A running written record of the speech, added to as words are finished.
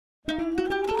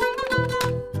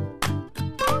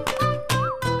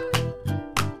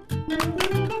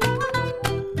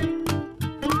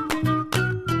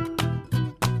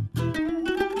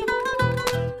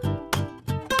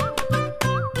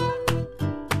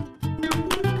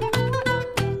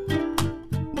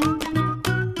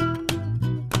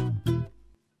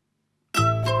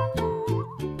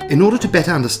In order to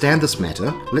better understand this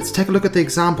matter, let's take a look at the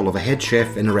example of a head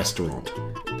chef in a restaurant,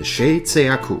 the Chez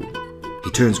Tseaku.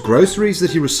 He turns groceries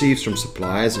that he receives from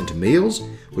suppliers into meals,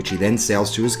 which he then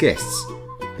sells to his guests.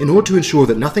 In order to ensure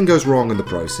that nothing goes wrong in the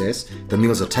process, the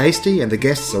meals are tasty and the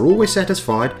guests are always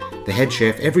satisfied, the head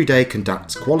chef every day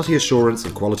conducts quality assurance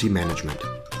and quality management.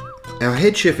 Our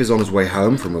head chef is on his way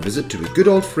home from a visit to his good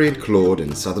old friend Claude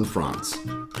in southern France.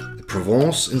 The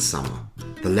Provence in summer,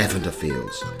 the lavender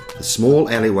fields, the small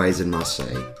alleyways in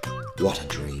Marseille. What a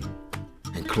dream.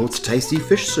 And Claude's tasty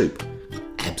fish soup.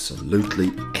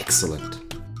 Absolutely excellent.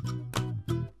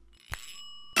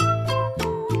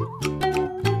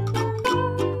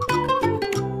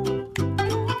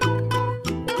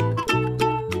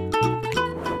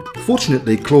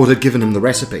 Fortunately, Claude had given him the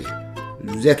recipe.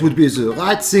 That would be the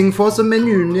right thing for the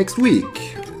menu next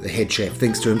week. The head chef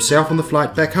thinks to himself on the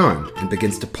flight back home and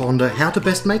begins to ponder how to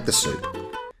best make the soup.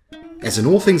 As in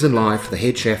all things in life, the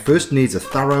head chef first needs a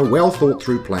thorough, well thought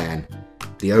through plan.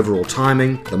 The overall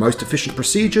timing, the most efficient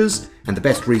procedures, and the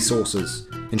best resources.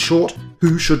 In short,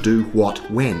 who should do what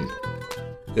when.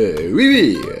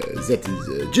 Oui, that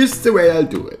is just the way I'll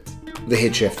do it. The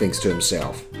head chef thinks to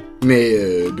himself.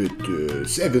 But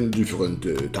 7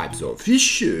 different types of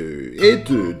fish,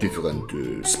 8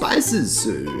 different spices.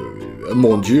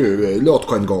 Mon Dieu, a lot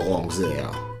can go wrong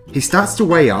there. He starts to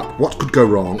weigh up what could go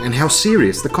wrong and how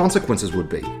serious the consequences would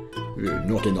be.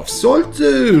 Not enough salt?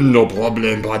 No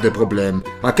problem, pas de problème.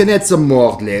 I can add some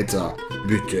more later.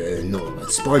 But no,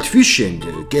 spoiled fish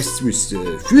and guests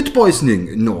with food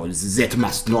poisoning. No, that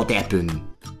must not happen.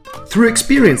 Through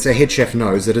experience, a head chef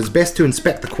knows that it is best to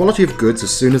inspect the quality of goods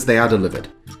as soon as they are delivered.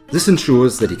 This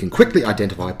ensures that he can quickly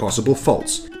identify possible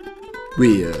faults.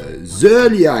 The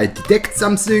earlier I detect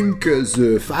something,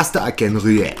 the faster I can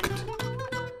react.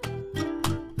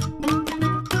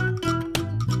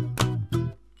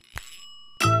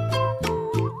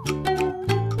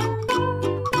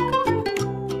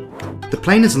 The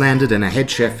plane has landed and a head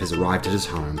chef has arrived at his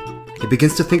home. He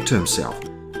begins to think to himself,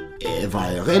 have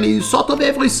I really thought of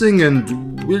everything,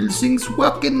 and will things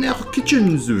work in their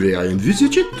kitchens where I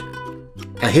envisage it?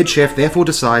 A head chef therefore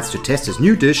decides to test his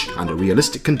new dish under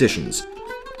realistic conditions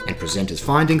and present his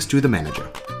findings to the manager.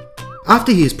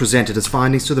 After he has presented his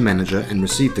findings to the manager and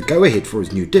received the go-ahead for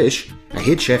his new dish, a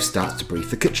head chef starts to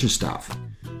brief the kitchen staff.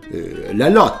 La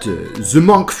Lotte, the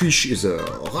monkfish is a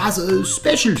rather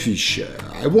special fish.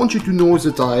 I want you to know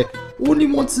that I only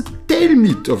want the tail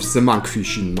meat of the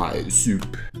monkfish in my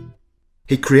soup.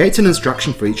 He creates an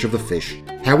instruction for each of the fish,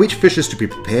 how each fish is to be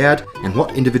prepared and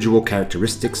what individual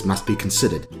characteristics must be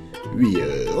considered.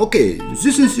 Okay,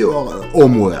 this is your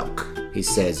homework, he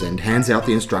says and hands out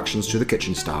the instructions to the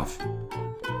kitchen staff.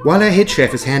 While our head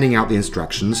chef is handing out the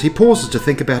instructions, he pauses to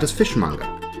think about his fishmonger.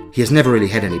 He has never really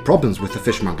had any problems with the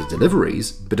fishmonger's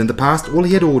deliveries, but in the past all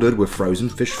he had ordered were frozen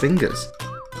fish fingers.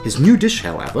 His new dish,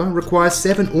 however, requires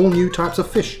 7 all-new types of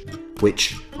fish,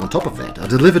 which, on top of that, are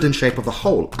delivered in shape of the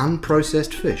whole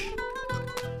unprocessed fish.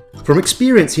 From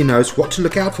experience, he knows what to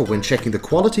look out for when checking the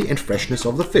quality and freshness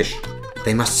of the fish.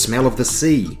 They must smell of the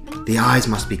sea, the eyes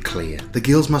must be clear, the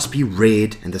gills must be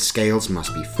red, and the scales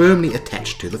must be firmly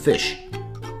attached to the fish.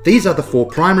 These are the 4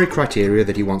 primary criteria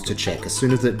that he wants to check as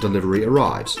soon as the delivery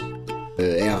arrives.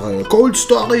 Our cold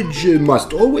storage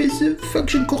must always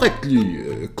function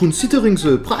correctly. Considering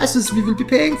the prices we will be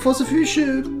paying for the fish,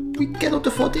 we cannot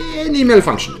afford any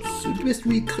malfunctions. Best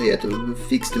we create a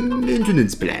fixed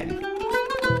maintenance plan.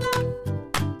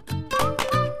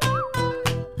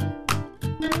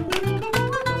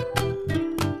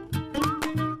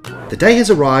 The day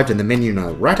has arrived and the menu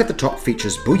now right at the top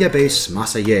features bouillabaisse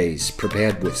marseillaise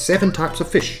prepared with 7 types of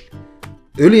fish.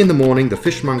 Early in the morning, the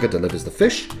fishmonger delivers the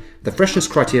fish, the freshness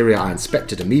criteria are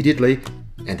inspected immediately,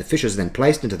 and the fish is then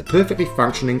placed into the perfectly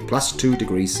functioning +2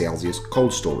 degrees Celsius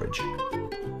cold storage.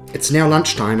 It's now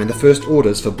lunchtime and the first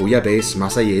orders for bouillabaisse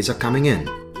marseillaise are coming in.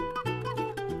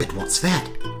 But what's that?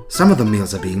 Some of the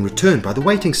meals are being returned by the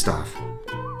waiting staff.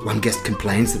 One guest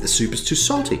complains that the soup is too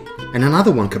salty, and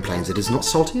another one complains it is not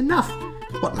salty enough.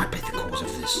 What might be the cause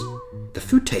of this? The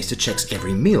food taster checks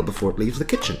every meal before it leaves the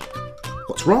kitchen.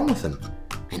 What's wrong with him?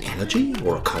 An allergy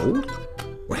or a cold?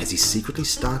 Or has he secretly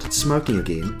started smoking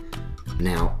again?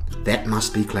 Now, that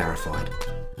must be clarified.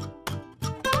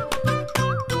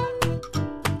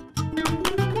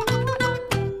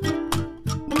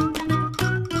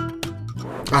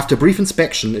 After brief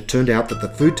inspection, it turned out that the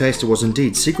food taster was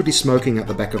indeed secretly smoking at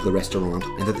the back of the restaurant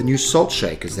and that the new salt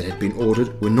shakers that had been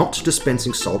ordered were not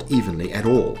dispensing salt evenly at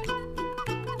all.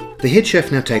 The head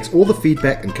chef now takes all the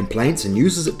feedback and complaints and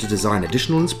uses it to design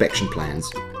additional inspection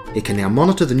plans. He can now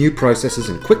monitor the new processes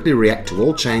and quickly react to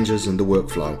all changes in the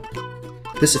workflow.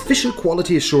 This efficient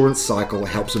quality assurance cycle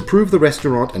helps improve the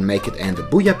restaurant and make it and the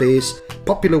bouillabaisse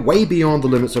popular way beyond the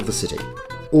limits of the city,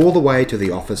 all the way to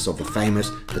the office of the famous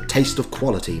The Taste of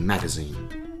Quality magazine.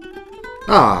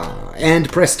 Ah,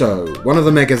 and presto, one of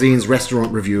the magazine's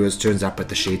restaurant reviewers turns up at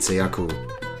the Chez Tseakou.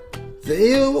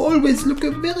 They always look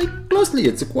very closely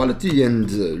at the quality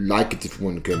and like it if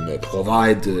one can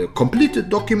provide complete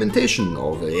documentation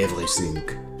of everything.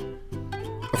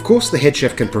 Of course, the head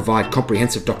chef can provide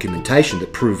comprehensive documentation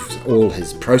that proves all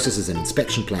his processes and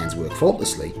inspection plans work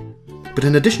faultlessly, but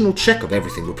an additional check of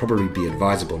everything would probably be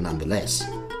advisable nonetheless.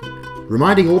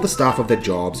 Reminding all the staff of their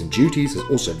jobs and duties is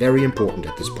also very important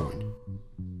at this point.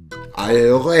 I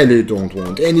really don't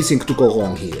want anything to go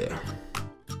wrong here.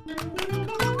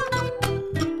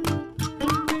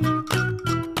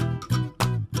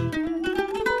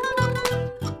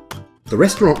 The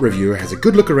restaurant reviewer has a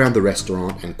good look around the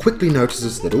restaurant and quickly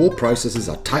notices that all processes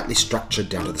are tightly structured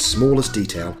down to the smallest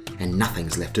detail and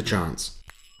nothing's left to chance.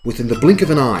 Within the blink of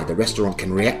an eye, the restaurant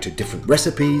can react to different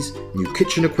recipes, new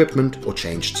kitchen equipment, or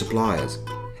changed suppliers.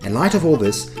 In light of all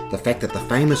this, the fact that the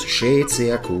famous Chez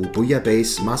Tseakou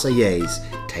Bouillabaisse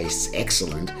Marseillaise tastes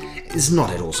excellent is not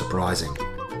at all surprising.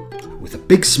 With a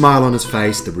big smile on his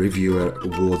face, the reviewer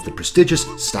awards the prestigious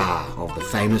star of the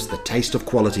famous The Taste of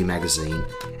Quality magazine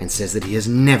and says that he has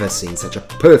never seen such a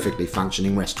perfectly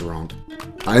functioning restaurant.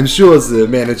 I'm sure the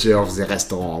manager of the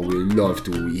restaurant will love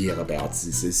to hear about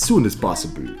this as soon as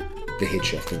possible, the head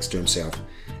chef thinks to himself.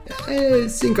 I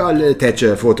think I'll attach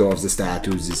a photo of the star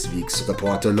to this week's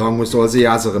report along with all the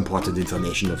other important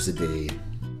information of the day.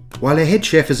 While our head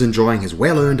chef is enjoying his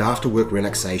well-earned after-work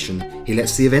relaxation, he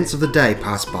lets the events of the day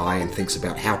pass by and thinks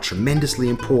about how tremendously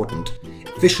important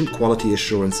efficient quality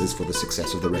assurance is for the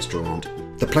success of the restaurant.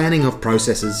 The planning of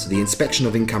processes, the inspection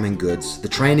of incoming goods, the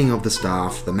training of the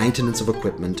staff, the maintenance of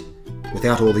equipment.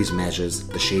 Without all these measures,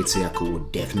 the Chez Tseakou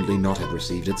would definitely not have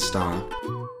received its star.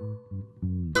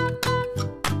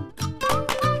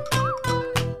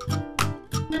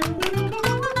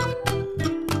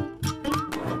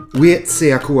 We at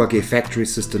Tseakou AG Factory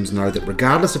Systems know that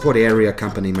regardless of what area a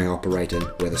company may operate in,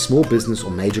 whether small business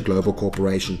or major global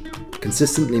corporation,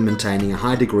 consistently maintaining a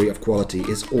high degree of quality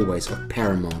is always of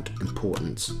paramount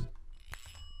importance.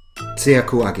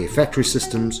 Tseakou AG Factory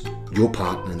Systems, your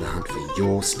partner in the hunt for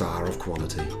your star of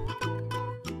quality.